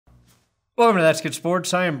Welcome to That's Good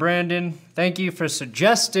Sports. I am Brandon. Thank you for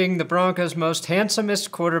suggesting the Broncos' most handsomest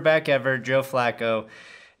quarterback ever, Joe Flacco,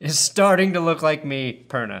 is starting to look like me,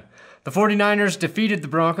 Perna. The 49ers defeated the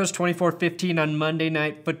Broncos 24-15 on Monday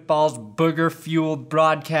Night Football's booger-fueled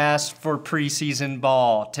broadcast for preseason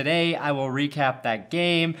ball. Today, I will recap that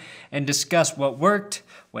game and discuss what worked,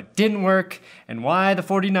 what didn't work, and why the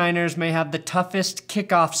 49ers may have the toughest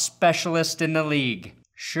kickoff specialist in the league.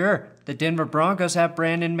 Sure, the Denver Broncos have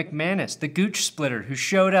Brandon McManus, the gooch splitter, who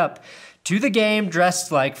showed up to the game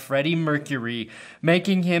dressed like Freddie Mercury,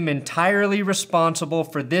 making him entirely responsible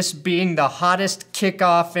for this being the hottest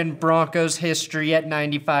kickoff in Broncos history at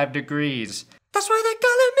 95 degrees. That's why they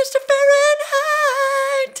call him Mr.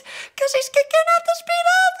 Fahrenheit, 'cause he's kicking at the speed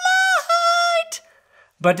of light.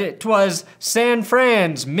 But it was San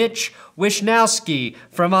Fran's Mitch Wishnowsky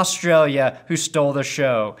from Australia who stole the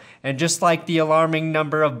show. And just like the alarming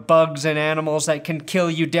number of bugs and animals that can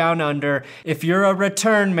kill you down under, if you're a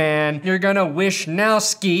return man, you're gonna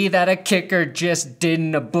Wishnowsky that a kicker just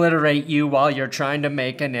didn't obliterate you while you're trying to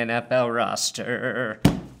make an NFL roster.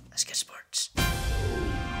 Let's get sports.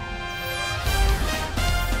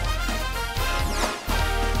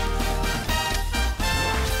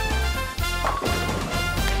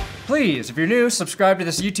 Please, if you're new, subscribe to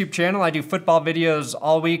this YouTube channel. I do football videos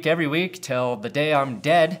all week, every week, till the day I'm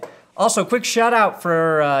dead. Also, quick shout out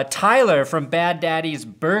for Tyler from Bad Daddy's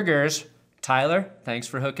Burgers. Tyler, thanks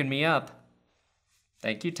for hooking me up.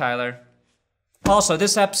 Thank you, Tyler. Also,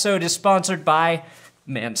 this episode is sponsored by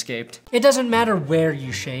Manscaped. It doesn't matter where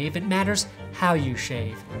you shave, it matters how you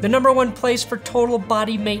shave. The #1 place for total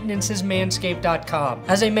body maintenance is manscaped.com.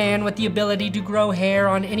 As a man with the ability to grow hair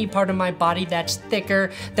on any part of my body that's thicker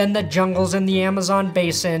than the jungles in the Amazon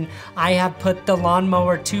basin, I have put the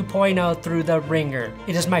Lawnmower 2.0 through the ringer.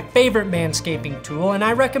 It is my favorite manscaping tool, and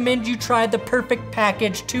I recommend you try the Perfect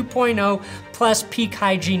Package 2.0 plus peak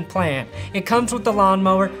hygiene plan. It comes with the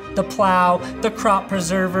lawnmower, the plow, the crop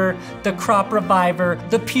preserver, the crop reviver,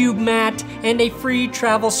 the pube mat, and a free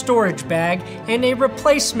travel storage bag, and a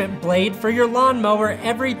replacement blade for your lawnmower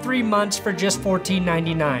every 3 months for just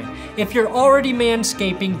 $14.99. If you're already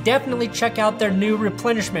manscaping, definitely check out their new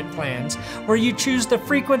replenishment plans, where you choose the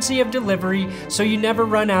frequency of delivery so you never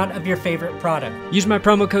run out of your favorite product. Use my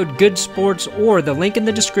promo code GOODSPORTS or the link in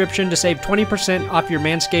the description to save 20% off your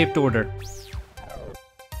Manscaped order.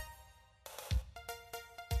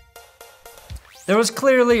 There was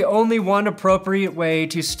clearly only one appropriate way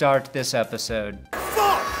to start this episode.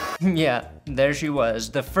 Fuck! Yeah, there she was,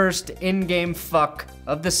 the first in-game fuck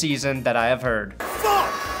of the season that I have heard.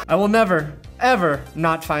 Fuck! I will never, ever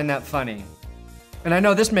not find that funny. And I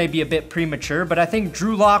know this may be a bit premature, but I think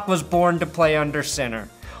Drew Lock was born to play under center.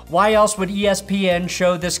 Why else would ESPN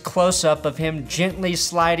show this close-up of him gently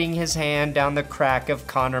sliding his hand down the crack of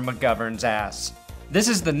Connor McGovern's ass? This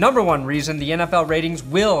is the #1 reason the NFL ratings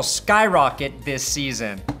will skyrocket this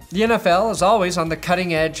season. The NFL is always on the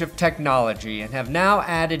cutting edge of technology and have now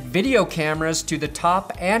added video cameras to the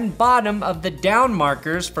top and bottom of the down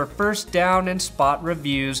markers for first down and spot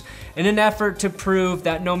reviews in an effort to prove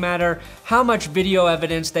that no matter how much video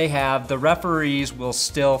evidence they have, the referees will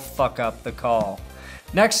still fuck up the call.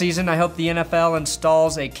 Next season, I hope the NFL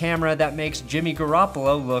installs a camera that makes Jimmy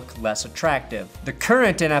Garoppolo look less attractive. The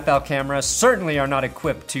current NFL cameras certainly are not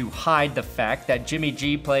equipped to hide the fact that Jimmy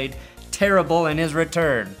G played terrible in his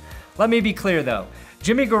return. Let me be clear though,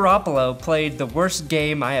 Jimmy Garoppolo played the worst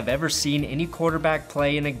game I have ever seen any quarterback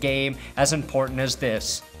play in a game as important as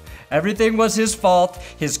this. Everything was his fault,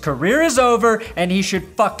 his career is over, and he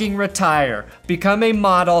should fucking retire, become a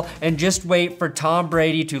model, and just wait for Tom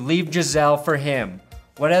Brady to leave Giselle for him.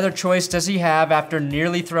 What other choice does he have after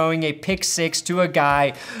nearly throwing a pick six to a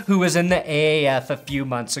guy who was in the AAF a few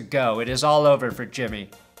months ago? It is all over for Jimmy.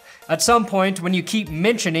 At some point, when you keep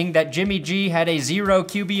mentioning that Jimmy G had a 0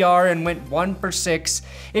 QBR and went 1 for 6,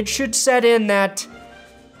 it should set in that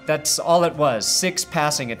that's all it was, 6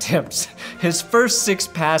 passing attempts. His first 6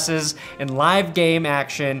 passes in live game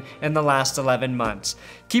action in the last 11 months.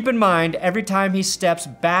 Keep in mind, every time he steps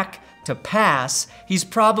back to pass, he's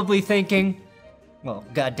probably thinking, well,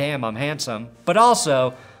 goddamn, I'm handsome. But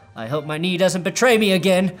also, I hope my knee doesn't betray me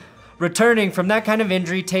again. Returning from that kind of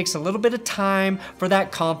injury takes a little bit of time for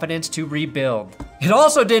that confidence to rebuild. It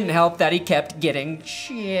also didn't help that he kept getting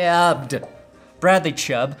chubbed. Bradley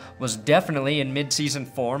Chubb was definitely in mid-season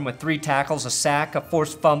form with 3 tackles, a sack, a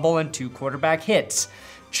forced fumble, and 2 quarterback hits.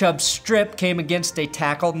 Chubb's strip came against a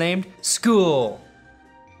tackle named School.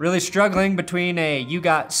 Really struggling between a you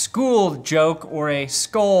got schooled joke or a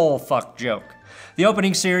skull fuck joke. The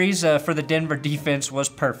opening series for the Denver defense was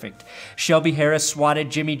perfect. Shelby Harris swatted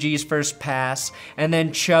Jimmy G's first pass, and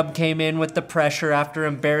then Chubb came in with the pressure after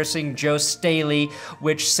embarrassing Joe Staley,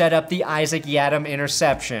 which set up the Isaac Yiadom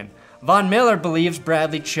interception. Von Miller believes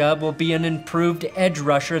Bradley Chubb will be an improved edge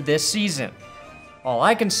rusher this season. All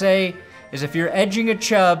I can say is if you're edging a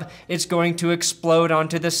Chubb, it's going to explode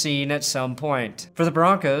onto the scene at some point. For the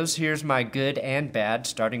Broncos, here's my good and bad,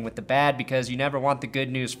 starting with the bad because you never want the good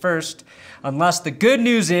news first, unless the good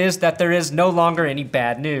news is that there is no longer any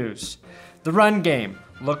bad news. The run game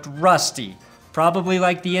looked rusty, probably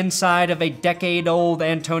like the inside of a decade-old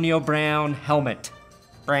Antonio Brown helmet.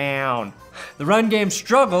 Brown. The run game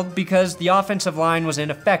struggled because the offensive line was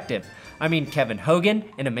ineffective. I mean, Kevin Hogan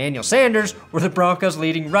and Emmanuel Sanders were the Broncos'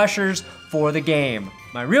 leading rushers for the game.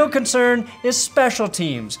 My real concern is special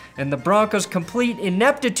teams and the Broncos' complete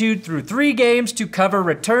ineptitude through 3 games to cover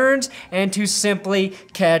returns and to simply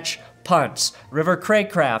catch punts. River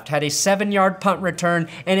Craycraft had a 7-yard punt return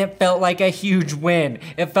and it felt like a huge win.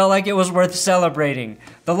 It felt like it was worth celebrating.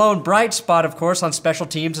 The lone bright spot, of course, on special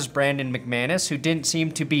teams is Brandon McManus, who didn't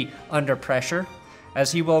seem to be under pressure,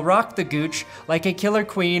 as he will rock the gooch like a killer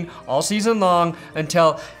queen all season long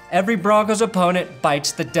until every Broncos opponent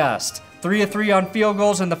bites the dust. 3 of 3 on field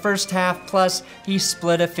goals in the first half, plus he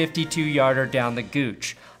split a 52-yarder down the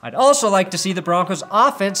gooch. I'd also like to see the Broncos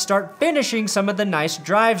offense start finishing some of the nice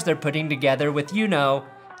drives they're putting together with, you know,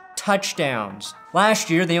 touchdowns. Last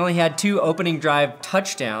year, they only had 2 opening drive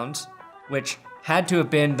touchdowns, which had to have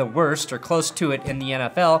been the worst or close to it in the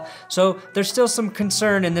NFL, so there's still some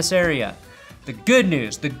concern in this area. The good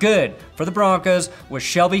news, the good for the Broncos was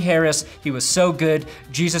Shelby Harris. He was so good.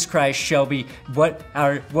 Jesus Christ, Shelby, what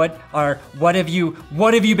have you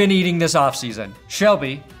been eating this offseason?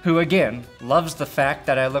 Shelby, who again loves the fact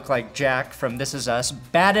that I look like Jack from This Is Us,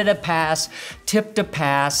 batted a pass, tipped a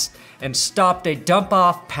pass, and stopped a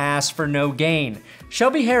dump-off pass for no gain.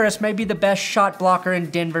 Shelby Harris may be the best shot blocker in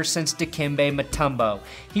Denver since Dikembe Mutombo.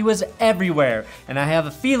 He was everywhere, and I have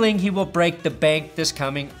a feeling he will break the bank this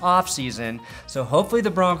coming offseason, so hopefully the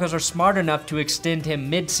Broncos are smart enough to extend him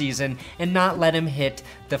mid-season and not let him hit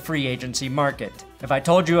the free agency market. If I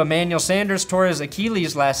told you Emmanuel Sanders tore his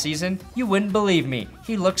Achilles last season, you wouldn't believe me.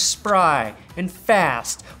 He looked spry and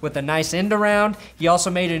fast with a nice end around. He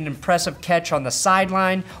also made an impressive catch on the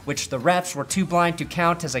sideline, which the refs were too blind to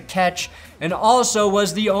count as a catch, and also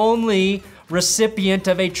was the only recipient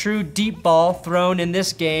of a true deep ball thrown in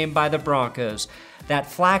this game by the Broncos. That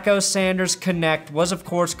Flacco-Sanders connect was of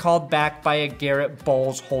course called back by a Garrett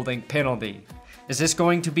Bowles holding penalty. Is this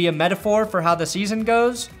going to be a metaphor for how the season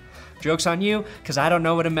goes? Joke's on you, because I don't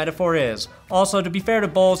know what a metaphor is. Also, to be fair to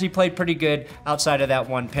Bowles, he played pretty good outside of that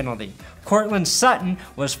one penalty. Courtland Sutton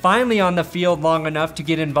was finally on the field long enough to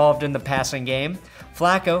get involved in the passing game.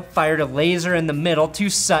 Flacco fired a laser in the middle to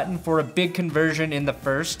Sutton for a big conversion in the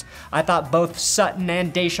first. I thought both Sutton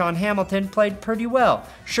and Deshaun Hamilton played pretty well.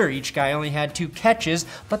 Sure, each guy only had 2 catches,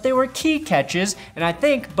 but they were key catches, and I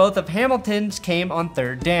think both of Hamilton's came on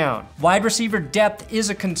 3rd down. Wide receiver depth is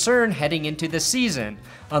a concern heading into the season,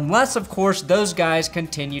 unless, of course, those guys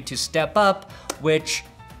continue to step up, which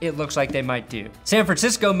it looks like they might do. San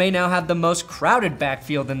Francisco may now have the most crowded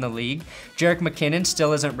backfield in the league. Jerick McKinnon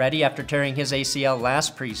still isn't ready after tearing his ACL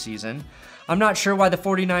last preseason. I'm not sure why the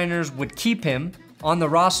 49ers would keep him on the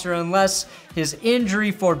roster unless his injury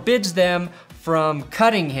forbids them from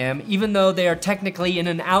cutting him, even though they are technically in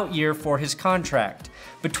an out year for his contract.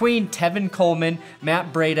 Between Tevin Coleman,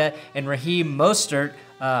 Matt Breida, and Raheem Mostert,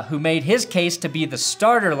 who made his case to be the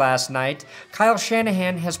starter last night, Kyle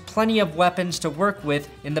Shanahan has plenty of weapons to work with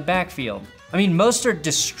in the backfield. I mean, Mostert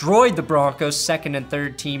destroyed the Broncos' 2nd and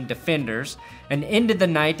 3rd team defenders and ended the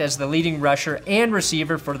night as the leading rusher and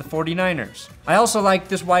receiver for the 49ers. I also like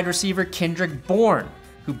this wide receiver Kendrick Bourne,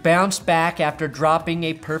 who bounced back after dropping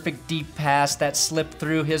a perfect deep pass that slipped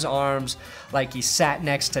through his arms like he sat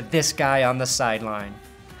next to this guy on the sideline.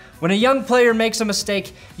 When a young player makes a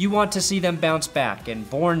mistake, you want to see them bounce back, and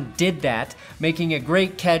Bourne did that, making a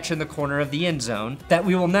great catch in the corner of the end zone that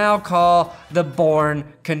we will now call the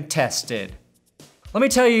Bourne contested. Let me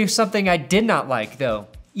tell you something I did not like though.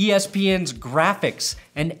 ESPN's graphics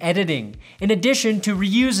and editing, in addition to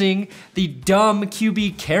reusing the dumb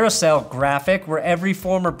QB carousel graphic where every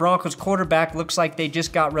former Broncos quarterback looks like they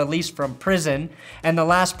just got released from prison and the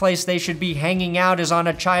last place they should be hanging out is on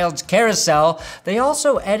a child's carousel. They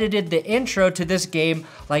also edited the intro to this game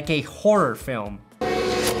like a horror film. The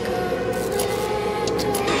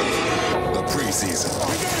preseason.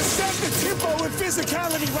 We gotta set the tempo and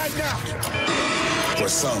physicality right now. For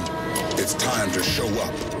some, it's time to show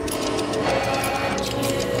up.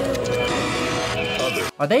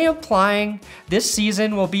 Are they implying this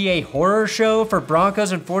season will be a horror show for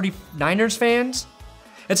Broncos and 49ers fans?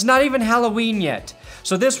 It's not even Halloween yet,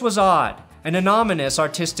 so this was odd, and an ominous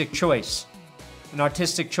artistic choice. An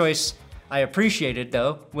artistic choice I appreciated,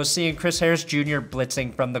 though, was seeing Chris Harris Jr.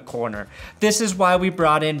 blitzing from the corner. This is why we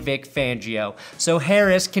brought in Vic Fangio, so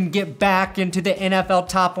Harris can get back into the NFL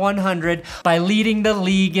Top 100 by leading the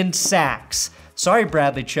league in sacks. Sorry,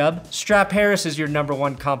 Bradley Chubb. Strap Harris is your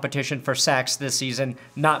 #1 competition for sacks this season,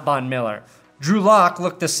 not Von Miller. Drew Lock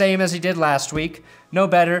looked the same as he did last week. No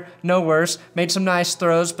better, no worse, made some nice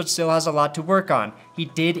throws, but still has a lot to work on. He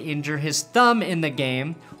did injure his thumb in the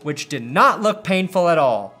game, which did not look painful at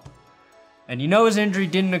all. And you know his injury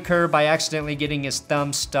didn't occur by accidentally getting his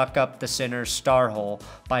thumb stuck up the center star hole,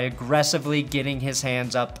 by aggressively getting his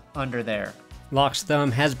hands up under there. Lock's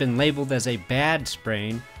thumb has been labeled as a bad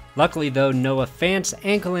sprain. Luckily though, Noah Fant's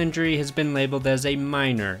ankle injury has been labeled as a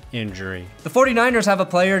minor injury. The 49ers have a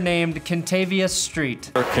player named Kentavious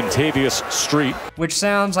Street. Kentavious Street. Which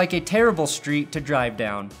sounds like a terrible street to drive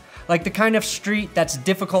down. Like the kind of street that's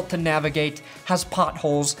difficult to navigate, has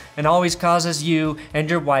potholes, and always causes you and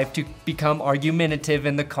your wife to become argumentative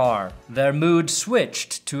in the car. Their mood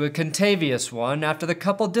switched to a Kentavious one after the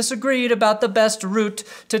couple disagreed about the best route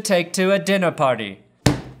to take to a dinner party.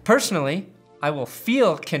 Personally, I will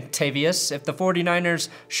feel Kentavious if the 49ers'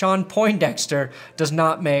 Sean Poindexter does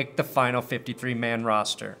not make the final 53-man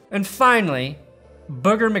roster. And finally,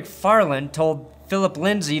 Booger McFarland told Philip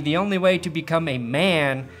Lindsay the only way to become a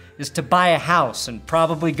man is to buy a house and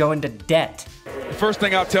probably go into debt. The first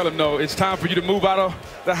thing I'll tell him, though, it's time for you to move out of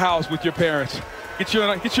the house with your parents. Get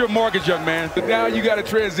your mortgage, young man. But now you got to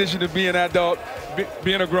transition to being an adult,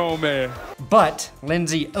 being a grown man. But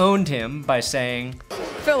Lindsay owned him by saying,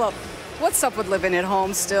 Philip, what's up with living at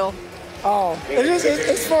home still? Oh,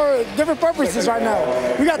 it's for different purposes right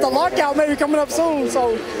now. We got the lockout maybe coming up soon,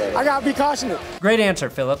 so I gotta be cautious. Great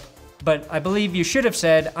answer, Philip. But I believe you should have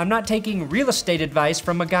said, I'm not taking real estate advice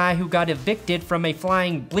from a guy who got evicted from a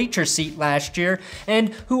flying bleacher seat last year and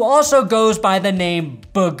who also goes by the name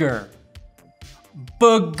Booger.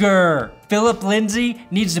 Booger. Philip Lindsay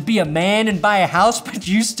needs to be a man and buy a house, but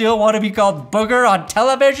you still want to be called Booger on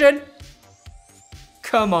television?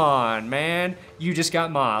 Come on, man. You just got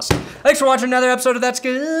mossed. Thanks for watching another episode of That's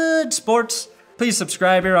Good Sports. Please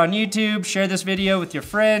subscribe here on YouTube, share this video with your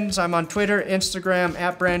friends. I'm on Twitter, Instagram,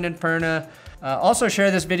 @BrandonPerna. Also share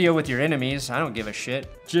this video with your enemies. I don't give a shit.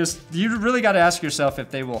 You really gotta ask yourself if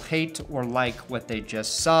they will hate or like what they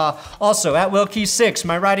just saw. Also, @WillKey6,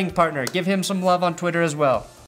 my writing partner. Give him some love on Twitter as well.